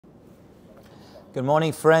Good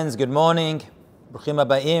morning, friends. Good morning. Bruchim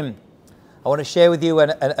Habayim. I want to share with you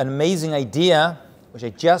an amazing idea, which I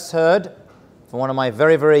just heard from one of my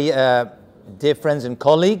very dear friends and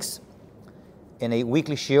colleagues in a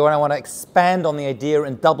weekly shiur, and I want to expand on the idea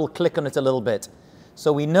and double-click on it a little bit.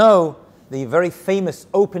 So we know the very famous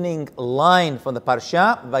opening line from the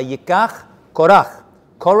Parsha, Vayikach Korach.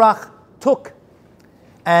 Korach took.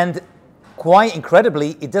 And quite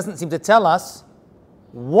incredibly, it doesn't seem to tell us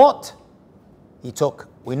what he took.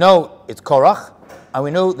 We know it's Korach, and we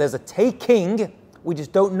know there's a taking. We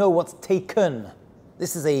just don't know what's taken.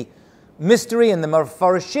 This is a mystery, and the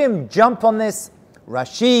Mefarshim jump on this.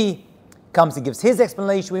 Rashi comes and gives his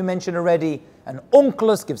explanation, we mentioned already, and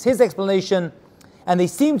Onkelos gives his explanation, and they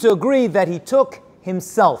seem to agree that he took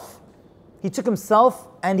himself. He took himself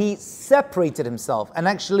and he separated himself. And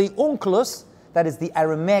actually, Onkelos, that is the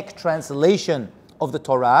Aramaic translation of the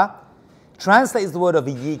Torah, translates the word of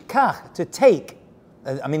yikach, to take.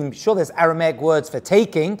 I mean, I'm sure there's Aramaic words for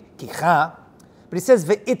taking, kicha, but it says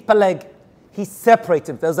ve'itpaleg, he separated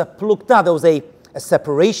him. There was a plukta, there was a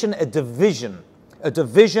separation, a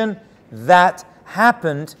division that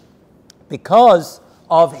happened because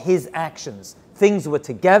of his actions. Things were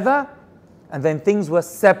together, and then things were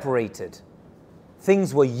separated.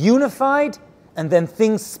 Things were unified, and then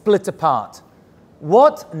things split apart.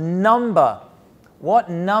 What number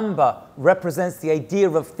represents the idea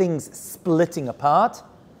of things splitting apart?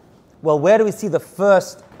 Well, where do we see the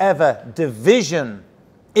first ever division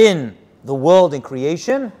in the world in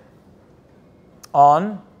creation?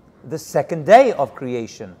 On the second day of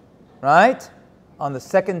creation, right? On the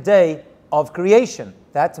second day of creation.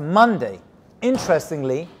 That's Monday.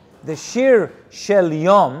 Interestingly, the Shir Shel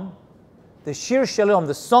Yom, the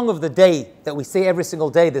song of the day that we say every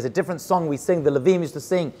single day, there's a different song we sing, the Levim used to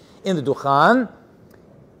sing in the Duchan.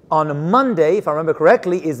 On Monday, if I remember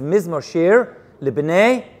correctly, is Mizmor Shir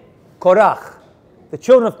Libnei Korach, the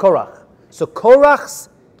children of Korach. So Korach's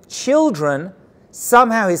children,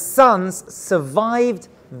 somehow his sons, survived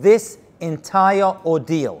this entire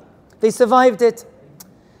ordeal. They survived it.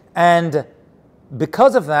 And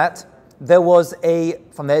because of that, there was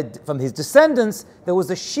from his descendants, there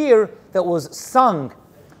was a shir that was sung.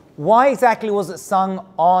 Why exactly was it sung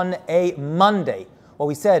on a Monday? Well,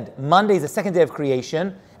 we said Monday is the second day of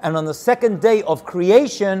creation, and on the second day of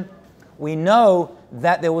creation, we know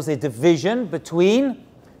that there was a division between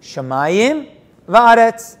Shamayim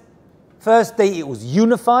v'Aretz. First day it was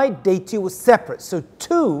unified, day 2 was separate. So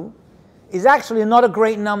 2 is actually not a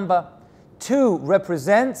great number. 2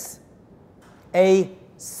 represents a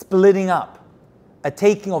splitting up, a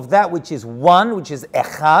taking of that which is one, which is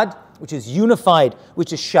echad, which is unified,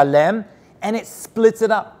 which is shalem, and it splits it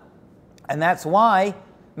up. And that's why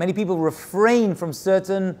many people refrain from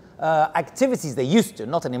certain activities they used to,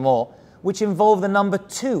 not anymore, which involve the number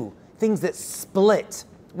 2, things that split.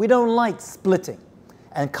 We don't like splitting.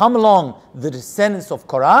 And come along the descendants of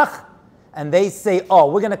Korach, and they say, oh,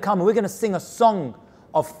 we're going to come and we're going to sing a song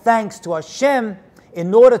of thanks to Hashem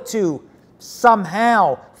in order to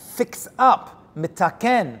somehow fix up,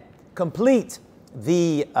 mitaken, complete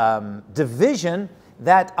the division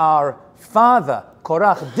that our father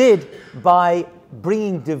Korach did by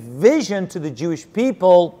bringing division to the Jewish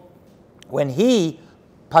people when he,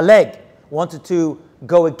 Paleg, wanted to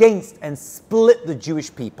go against and split the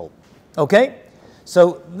Jewish people. Okay?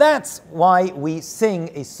 So that's why we sing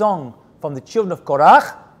a song from the children of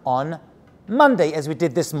Korach on Monday, as we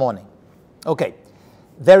did this morning. Okay.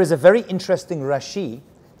 There is a very interesting Rashi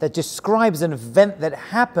that describes an event that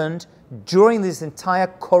happened during this entire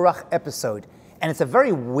Korach episode. And it's a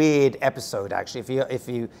very weird episode, actually. If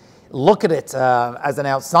you look at it as an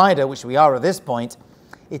outsider, which we are at this point,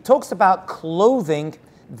 it talks about clothing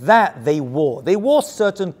that they wore. They wore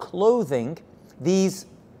certain clothing, this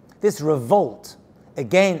revolt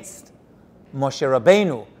against Moshe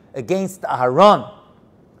Rabbeinu, against Aharon,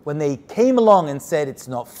 when they came along and said, it's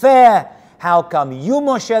not fair. How come you,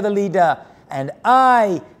 Moshe, the leader, and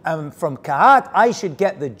I am from Kahat? I should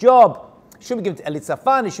get the job. It shouldn't be given to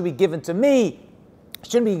Elitzaphan. It should be given to me. It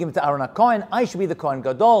shouldn't be given to Aaron HaKohen. I should be the Kohen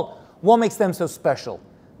Gadol. What makes them so special?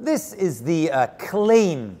 This is the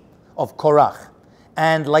claim of Korach.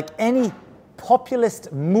 And like any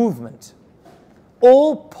populist movement,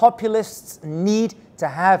 all populists need to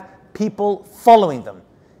have people following them.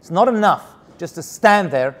 It's not enough just to stand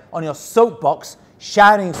there on your soapbox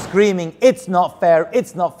shouting, screaming, it's not fair,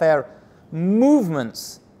 it's not fair.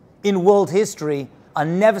 Movements in world history are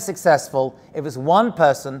never successful if it's one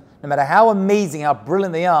person, no matter how amazing, how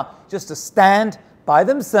brilliant they are, just to stand by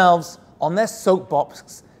themselves on their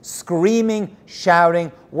soapbox, screaming,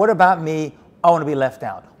 shouting, what about me? I want to be left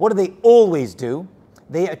out. What do they always do?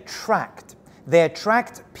 They attract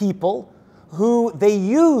people who they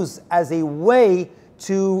use as a way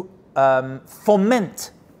to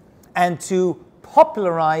foment and to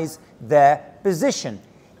popularize their position.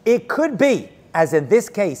 It could be, as in this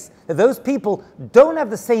case, that those people don't have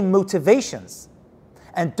the same motivations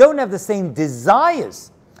and don't have the same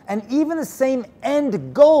desires and even the same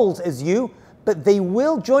end goals as you, but they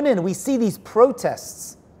will join in. We see these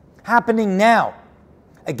protests happening now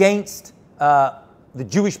against the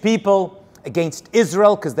Jewish people, against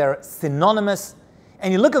Israel, because they're synonymous.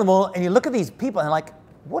 And you look at them all, and you look at these people, and like,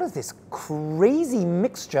 what is this crazy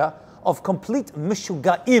mixture of complete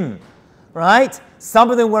mishugaim, right?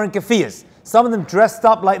 Some of them wearing keffiyas, some of them dressed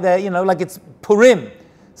up like they're, like it's Purim.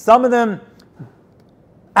 Some of them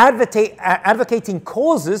advocating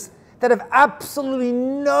causes that have absolutely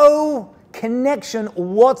no connection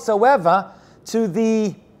whatsoever to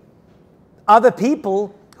the other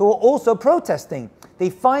people who are also protesting. They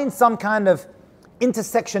find some kind of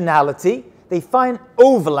intersectionality, they find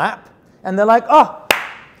overlap, and they're like, oh,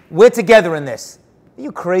 we're together in this. Are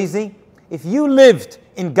you crazy? If you lived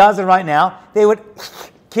in Gaza right now, they would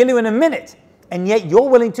kill you in a minute, and yet you're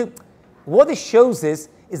willing to. What this shows is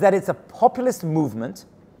that it's a populist movement.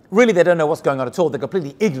 Really, they don't know what's going on at all. They're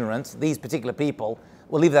completely ignorant. These particular people,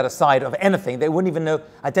 we'll leave that aside of anything. They wouldn't even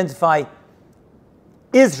identify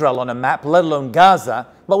Israel on a map, let alone Gaza,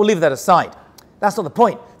 but we'll leave that aside. That's not the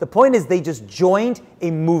point. The point is they just joined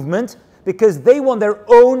a movement because they want their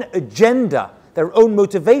own agenda, their own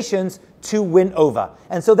motivations to win over.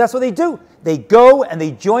 And so that's what they do. They go and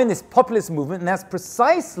they join this populist movement, and that's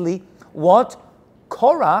precisely what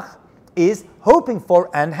Korach is hoping for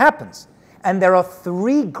and happens. And there are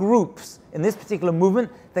three groups in this particular movement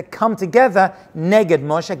that come together neged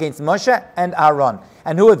Moshe, against Moshe and Aaron.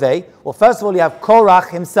 And who are they? Well, first of all, you have Korach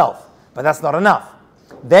himself, but that's not enough.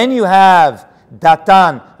 Then you have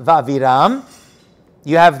Datan v'Aviram.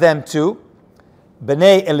 You have them too,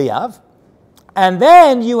 Bnei Eliav. And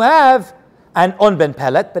then you have an On ben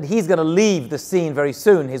Pelet, but he's going to leave the scene very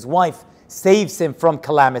soon. His wife saves him from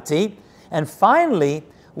calamity. And finally,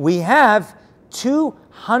 we have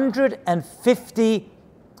 250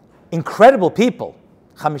 incredible people.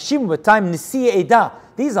 50 b'tayim Nisi'ei Edah.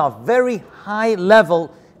 These are very high-level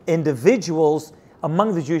individuals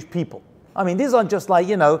among the Jewish people. I mean, these aren't just like,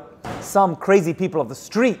 some crazy people of the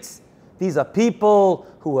streets. These are people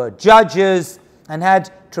who were judges and had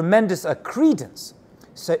tremendous credence.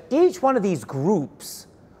 So each one of these groups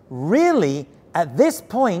really, at this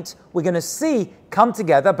point, we're going to see come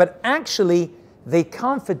together, but actually they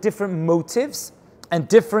come for different motives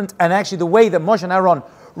and actually the way that Moshe and Aaron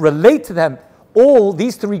relate to them. All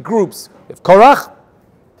these three groups, we have Korach,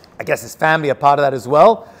 I guess his family are part of that as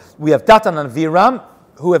well. We have Datan and Aviram,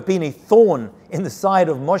 who have been a thorn in the side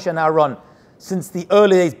of Moshe and Aaron since the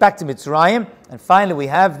early days back to Mitzrayim. And finally, we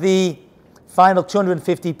have the final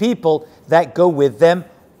 250 people that go with them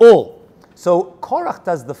all. So Korach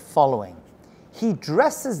does the following. He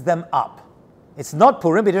dresses them up. It's not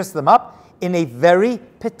Purim, he dresses them up in a very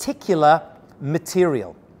particular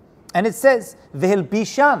material. And it says, Vehil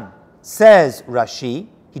Bishan, says Rashi,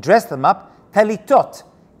 he dressed them up, talitot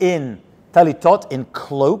in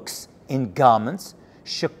cloaks, in garments,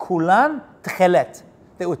 shekulan techelet.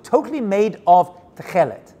 They were totally made of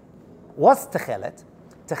techelet. What's techelet?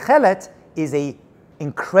 Techelet is a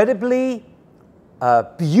incredibly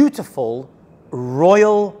beautiful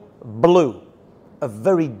royal blue, a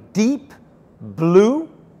very deep blue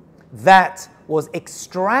that was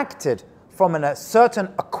extracted from a certain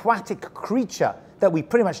aquatic creature that we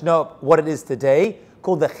pretty much know what it is today,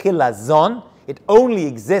 called the chilazon. It only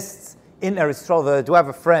exists in Eretz Yisrael. I do have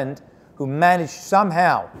a friend who managed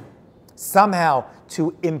somehow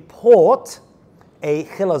to import a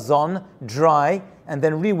chilazon dry and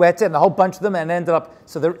then re-wet it, and a whole bunch of them, and ended up,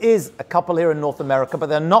 so there is a couple here in North America, but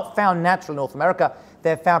they're not found naturally in North America.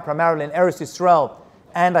 They're found primarily in Eretz Yisrael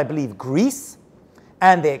and I believe Greece,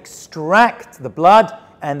 and they extract the blood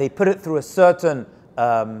and they put it through a certain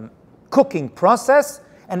cooking process,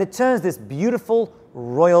 and it turns this beautiful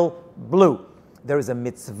royal blue. There is a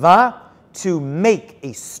mitzvah to make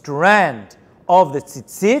a strand of the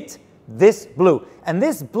tzitzit, this blue. And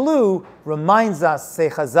this blue reminds us, say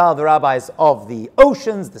Chazal, the rabbis, of the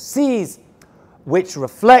oceans, the seas, which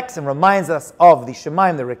reflects and reminds us of the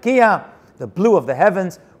Shemaim, the Rekiah, the blue of the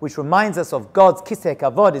heavens, which reminds us of God's Kisei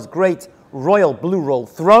Kavod, his great royal blue royal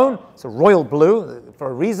throne. It's a royal blue for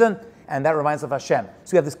a reason, and that reminds us of Hashem.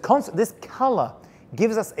 So we have this color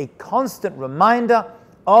gives us a constant reminder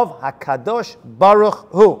of HaKadosh Baruch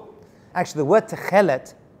Hu. Actually, the word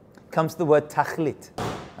techelet comes to the word tachlit.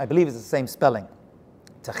 I believe it's the same spelling.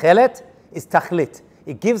 Techelet is tachlit.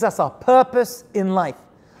 It gives us our purpose in life.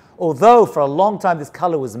 Although for a long time this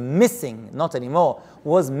color was missing, not anymore,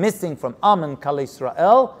 was missing from Amen Kal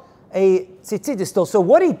Yisrael, a tzitzit is still. So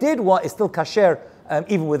what he did is still kasher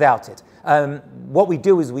even without it. What we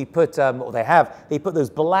do is we put, they put those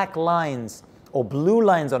black lines or blue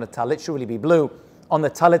lines on a talit, should really be blue, on the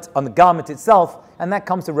talit, on the garment itself, and that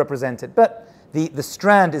comes to represent it. But the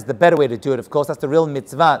strand is the better way to do it, of course. That's the real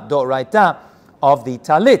mitzvah, doraita, of the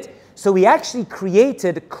talit. So we actually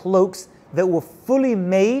created cloaks that were fully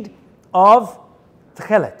made of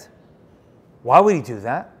techelet. Why would he do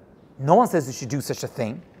that? No one says you should do such a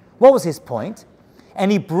thing. What was his point? And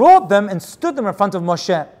he brought them and stood them in front of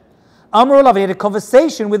Moshe. Amar Olav, he had a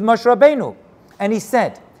conversation with Moshe Rabbeinu. And he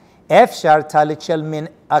said, Efshar talit shel min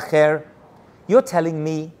acher. You're telling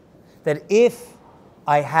me that if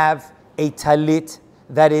I have a talit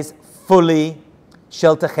that is fully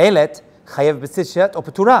shel techelet, chayev b'tzishet or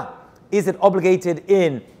peturah, is it obligated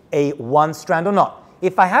in a one strand or not?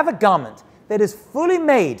 If I have a garment that is fully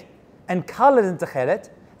made and colored in techelet,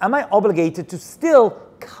 am I obligated to still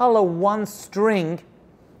color one string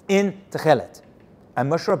in techelet?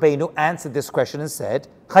 And Moshe Rabbeinu answered this question and said,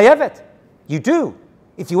 chayevet, you do.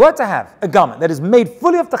 If you were to have a garment that is made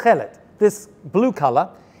fully of techelet, this blue color,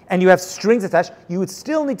 and you have strings attached, you would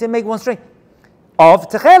still need to make one string of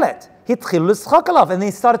techelet. And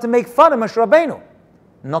they started to make fun of Moshe Rabbeinu.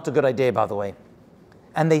 Not a good idea, by the way.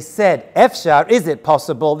 And they said, Efshar, is it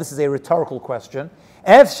possible? This is a rhetorical question.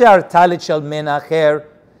 Efshar talit shel min acher.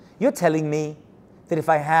 You're telling me that if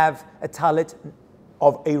I have a talit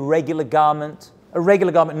of a regular garment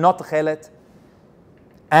not techelet,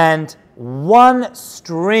 and one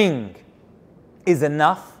string is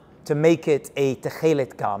enough to make it a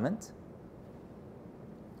techelet garment.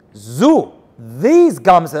 Zu, these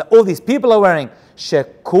garments that all these people are wearing,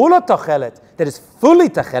 shekula techelet, that is fully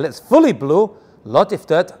techelet, it's fully blue, lot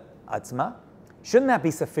iftat atzma. Shouldn't that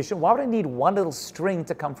be sufficient? Why would I need one little string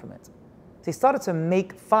to come from it? So he started to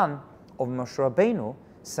make fun of Moshe Rabbeinu,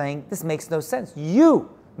 saying, this makes no sense. Your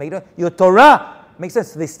Torah makes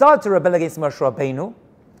sense. So they started to rebel against Moshe Rabbeinu,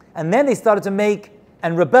 and then they started to make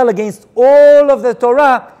and rebel against all of the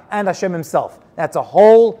Torah and Hashem himself. That's a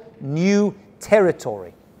whole new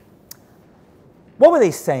territory. What were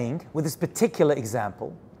they saying with this particular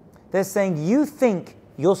example? They're saying, you think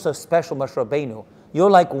you're so special, Moshe Rabbeinu.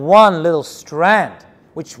 You're like one little strand,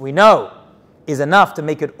 which we know is enough to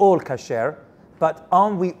make it all kasher. But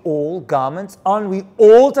aren't we all garments? Aren't we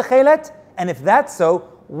all techelet? And if that's so,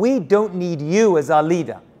 we don't need you as our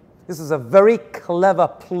leader. This is a very clever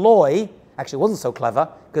ploy. Actually, it wasn't so clever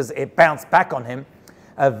because it bounced back on him.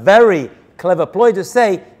 A very clever ploy to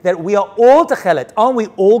say that we are all techelet. Aren't we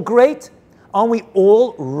all great? Aren't we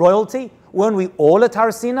all royalty? Weren't we all at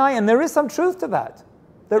Har Sinai? And there is some truth to that.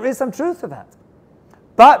 There is some truth to that.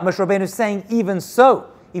 But Moshe Rabbeinu is saying, even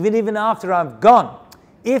so, even after I've gone,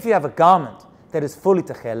 if you have a garment that is fully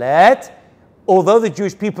techelet, although the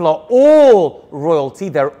Jewish people are all royalty,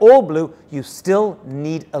 they're all blue, you still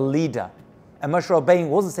need a leader. And Moshe Rabbeinu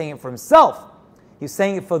wasn't saying it for himself. He was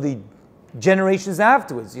saying it for the generations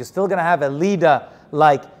afterwards. You're still going to have a leader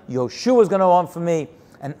like Yoshua is going to on for me,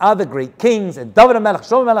 and other great kings, and David HaMelech,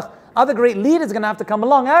 Shlomo HaMelech, other great leaders are going to have to come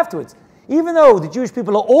along afterwards. Even though the Jewish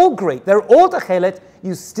people are all great, they're all techelet,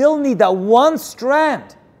 you still need that one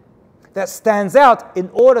strand that stands out in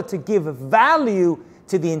order to give value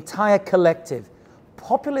to the entire collective.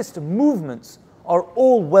 Populist movements are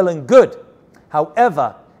all well and good.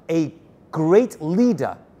 However, a great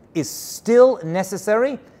leader is still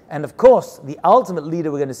necessary. And of course, the ultimate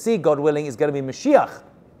leader we're going to see, God willing, is going to be Mashiach.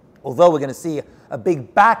 Although we're going to see a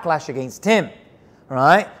big backlash against him.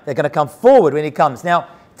 Right? They're going to come forward when he comes. Now,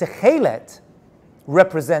 techelet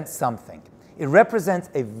represents something. It represents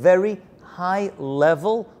a very high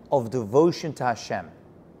level of devotion to Hashem.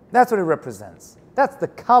 That's what it represents. That's the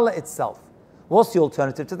color itself. What's the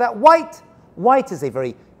alternative to that? White. White is a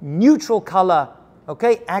very neutral color.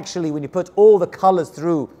 Okay, actually, when you put all the colors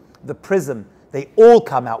through the prism, they all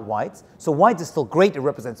come out white. So white is still great. It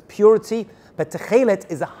represents purity. But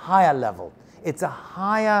techelet is a higher level. It's a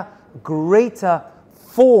higher, greater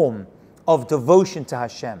form of devotion to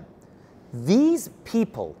Hashem. These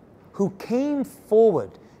people who came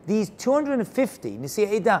forward, these 250,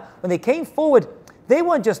 Nisei Eidah, when they came forward, they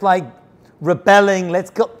weren't just like rebelling,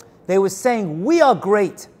 let's go. They were saying, we are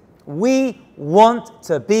great. We want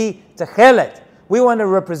to be techelet. We want to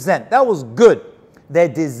represent. That was good. Their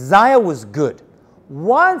desire was good.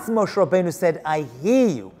 Once Moshe Rabbeinu said, I hear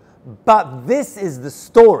you, but this is the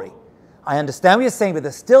story. I understand what you're saying, but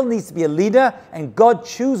there still needs to be a leader, and God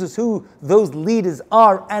chooses who those leaders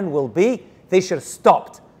are and will be. They should have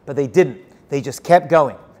stopped, but they didn't. They just kept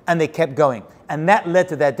going, and they kept going. And that led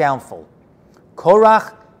to their downfall.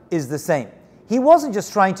 Korach is the same. He wasn't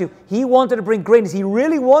just he wanted to bring greatness. He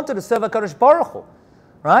really wanted to serve HaKadosh Baruch Hu,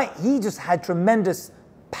 right? He just had tremendous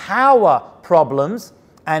power problems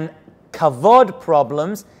and kavod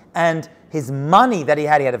problems, and his money that he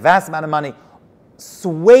had a vast amount of money,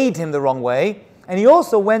 swayed him the wrong way, and he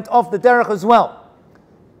also went off the derech as well.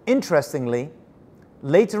 Interestingly,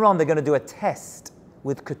 later on they're going to do a test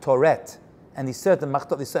with ketoret and these certain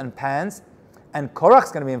machtot, these certain pans, and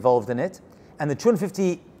Korach's going to be involved in it, and the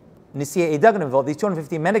 250 Nisiya Eidah going to be involved, these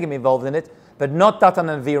 250 men are going to be involved in it, but not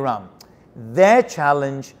Datan and Aviram. Their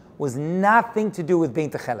challenge was nothing to do with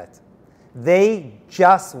being techelet. They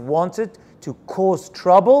just wanted to cause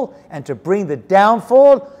trouble and to bring the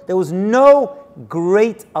downfall. There was no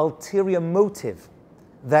great ulterior motive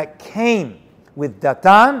that came with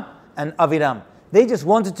Datan and Aviram. They just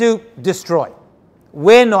wanted to destroy.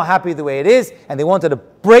 We're not happy the way it is, and they wanted to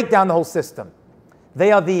break down the whole system.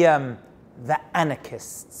 They are the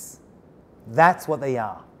anarchists. That's what they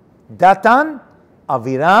are. Datan,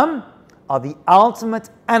 Aviram are the ultimate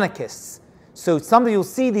anarchists. So sometimes you'll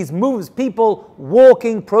see these moves, people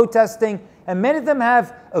walking, protesting, and many of them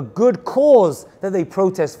have a good cause that they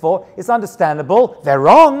protest for. It's understandable. They're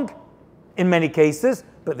wrong in many cases,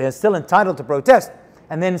 but they're still entitled to protest.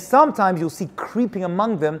 And then sometimes you'll see creeping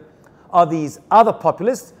among them are these other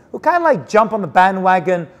populists who kind of like jump on the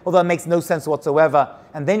bandwagon, although it makes no sense whatsoever.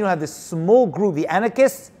 And then you'll have this small group, the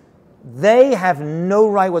anarchists. They have no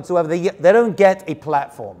right whatsoever. They don't get a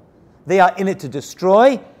platform. They are in it to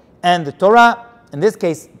destroy. And the Torah, in this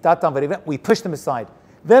case, Datan v'Aviram, we push them aside.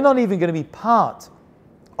 They're not even going to be part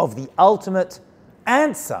of the ultimate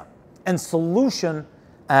answer and solution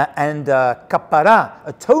and kapara,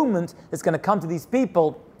 atonement, that's going to come to these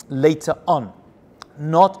people later on.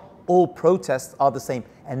 Not all protests are the same,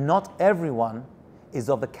 and not everyone is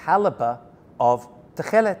of the caliber of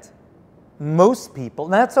techelet. Most people,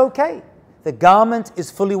 and that's okay. The garment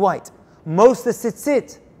is fully white. Most of the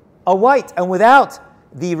tzitzit are white, and without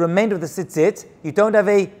the remainder of the tzitzit, you don't have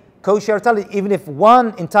a kosher talit. Even if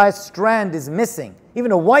one entire strand is missing,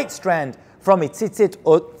 even a white strand from a tzitzit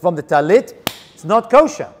or from the talit, it's not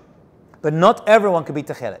kosher. But not everyone can be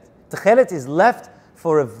techelet. Techelet is left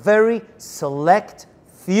for a very select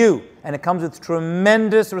few, and it comes with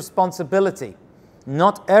tremendous responsibility.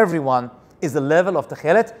 Not everyone is the level of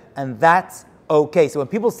techelet, and that's okay. So when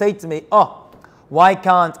people say to me, oh, why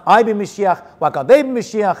can't I be Mashiach? Why can't they be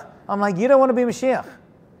Mashiach? I'm like, you don't want to be Mashiach.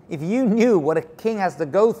 If you knew what a king has to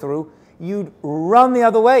go through, you'd run the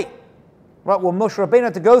other way. Right? What Moshe Rabbeinu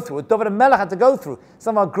had to go through, what David HaMelech had to go through.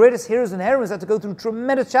 Some of our greatest heroes and heroines had to go through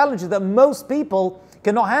tremendous challenges that most people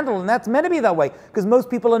cannot handle. And that's meant to be that way, because most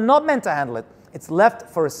people are not meant to handle it. It's left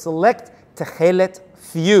for a select techelet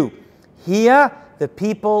few. Here, the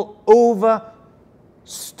people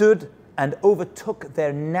overstood and overtook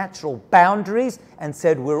their natural boundaries and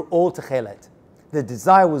said, we're all techelet. The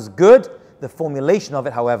desire was good. The formulation of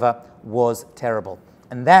it, however, was terrible.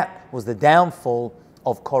 And that was the downfall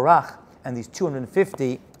of Korach and these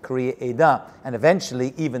 250 Kriya Eidah, and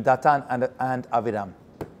eventually even Datan and Aviram.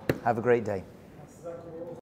 Have a great day.